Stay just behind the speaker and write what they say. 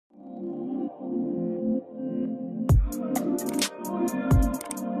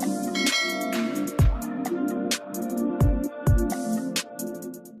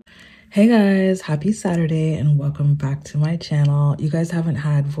Hey guys, happy Saturday and welcome back to my channel. You guys haven't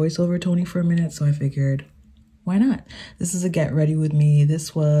had voiceover Toni for a minute, so I figured, why not? This is a get ready with me.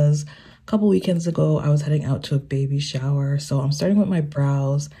 This was a couple weekends ago. I was heading out to a baby shower, so I'm starting with my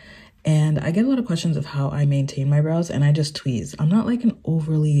brows. And I get a lot of questions of how I maintain my brows, and I just tweeze. I'm not like an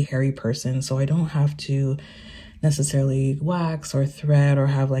overly hairy person, so I don't have to necessarily wax or thread or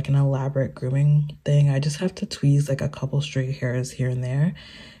have like an elaborate grooming thing. I just have to tweeze like a couple stray hairs here and there.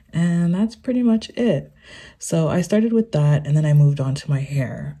 And that's pretty much it. So I started with that and then I moved on to my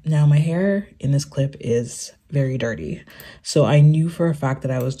hair. Now my hair in this clip is very dirty. So I knew for a fact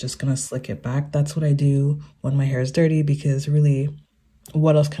that I was just gonna slick it back. That's what I do when my hair is dirty, because really,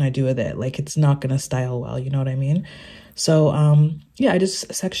 what else can I do with it? Like, it's not gonna style well, you know what I mean? So yeah, I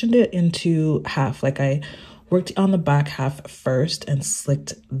just sectioned it into half. Like, I worked on the back half first and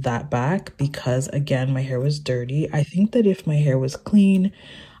slicked that back because, again, my hair was dirty. I think that if my hair was clean,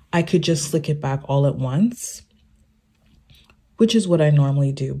 I could just slick it back all at once, which is what I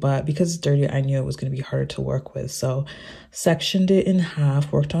normally do. But because it's dirty, I knew it was going to be harder to work with. So sectioned it in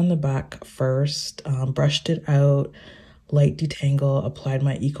half, worked on the back first, brushed it out, light detangle, applied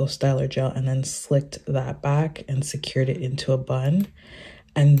my Eco Styler gel, and then slicked that back and secured it into a bun.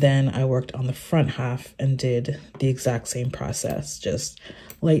 And then I worked on the front half and did the exact same process. Just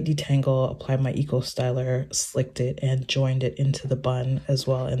light detangle, applied my Eco Styler, slicked it, and joined it into the bun as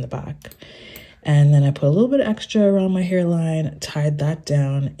well in the back. And then I put a little bit extra around my hairline, tied that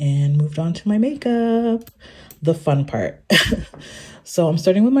down, and moved on to my makeup, the fun part. So I'm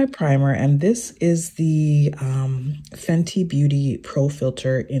starting with my primer, and this is the Fenty Beauty Pro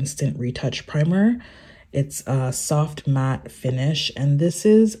Filter Instant Retouch Primer. It's a soft matte finish, and this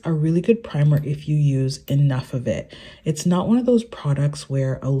is a really good primer if you use enough of it. It's not one of those products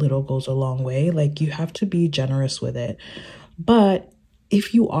where a little goes a long way. Like, you have to be generous with it. But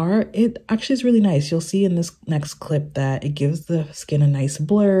if you are, it actually is really nice. You'll see in this next clip that it gives the skin a nice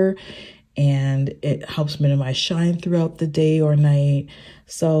blur and it helps minimize shine throughout the day or night.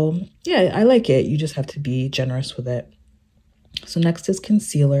 So yeah, I like it. You just have to be generous with it. So next is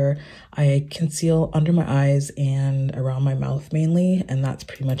concealer. I conceal under my eyes and around my mouth mainly, and that's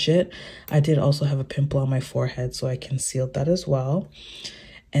pretty much it. I did also have a pimple on my forehead, so I concealed that as well.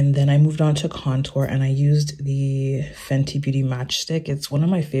 And then I moved on to contour, and I used the Fenty Beauty Matchstick. It's one of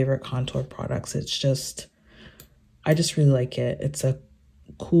my favorite contour products. It's just, I just really like it. It's a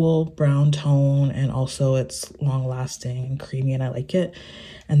cool brown tone, and also it's long lasting and creamy, and I like it.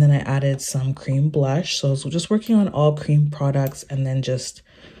 And then I added some cream blush. So I was just working on all cream products and then just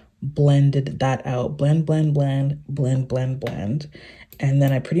blended that out. Blend, blend, blend, blend, blend, blend. And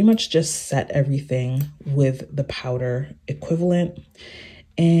then I pretty much just set everything with the powder equivalent.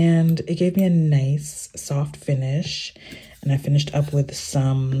 And it gave me a nice soft finish. And I finished up with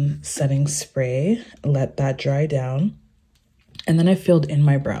some setting spray, let that dry down. And then I filled in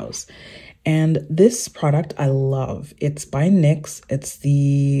my brows. And this product I love. It's by NYX. It's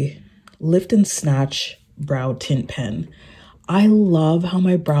the Lift and Snatch Brow Tint Pen. I love how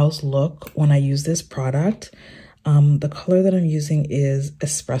my brows look when I use this product. The color that I'm using is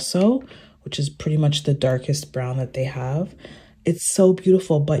Espresso, which is pretty much the darkest brown that they have. It's so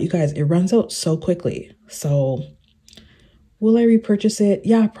beautiful, but you guys, it runs out so quickly. So will I repurchase it?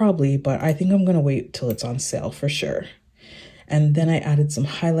 Yeah, probably, but I think I'm gonna wait till it's on sale for sure. And then I added some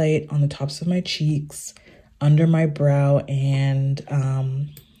highlight on the tops of my cheeks, under my brow, and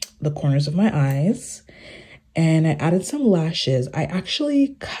the corners of my eyes. And I added some lashes. I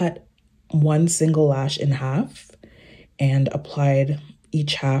actually cut one single lash in half and applied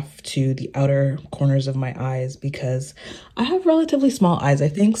each half to the outer corners of my eyes because I have relatively small eyes. I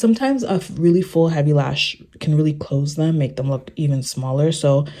think sometimes a really full heavy lash can really close them, make them look even smaller.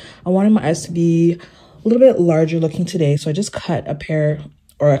 So I wanted my eyes to be a little bit larger looking today, so I just cut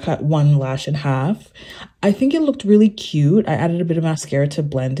I cut one lash in half. I think it looked really cute. I added a bit of mascara to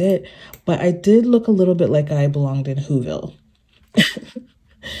blend it, but I did look a little bit like I belonged in Whoville.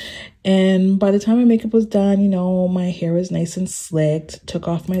 And by the time my makeup was done, you know, my hair was nice and slicked, took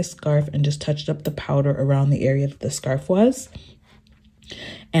off my scarf and just touched up the powder around the area that the scarf was.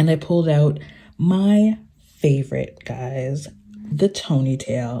 And I pulled out my favorite, guys, the Toni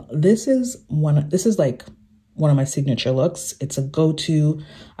tail. This is like one of my signature looks. It's a go-to.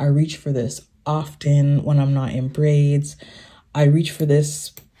 I reach for this often when I'm not in braids. I reach for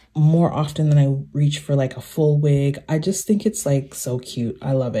this more often than I reach for like a full wig. I just think it's like so cute.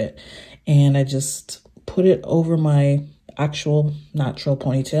 I love it. And I just put it over my actual natural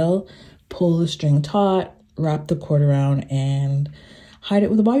ponytail, pull the string taut, wrap the cord around, and hide it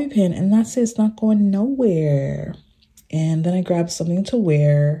with a bobby pin. And that's it. It's not going nowhere. And then I grabbed something to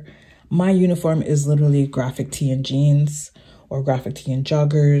wear, My uniform is literally graphic tee and jeans or graphic tee and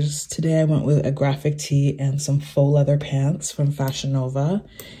joggers. Today I went with a graphic tee and some faux leather pants from Fashion Nova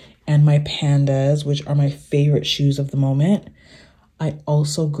and my Pandas, which are my favorite shoes of the moment. I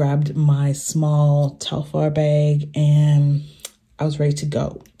also grabbed my small Telfar bag and I was ready to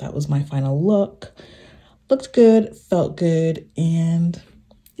go. That was my final look. Looked good, felt good, and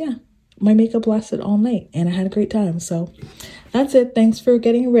yeah, my makeup lasted all night and I had a great time. So that's it. Thanks for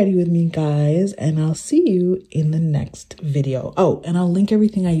getting ready with me, guys, and I'll see you in the next video. Oh, and I'll link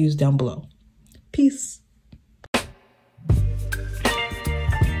everything I use down below. Peace.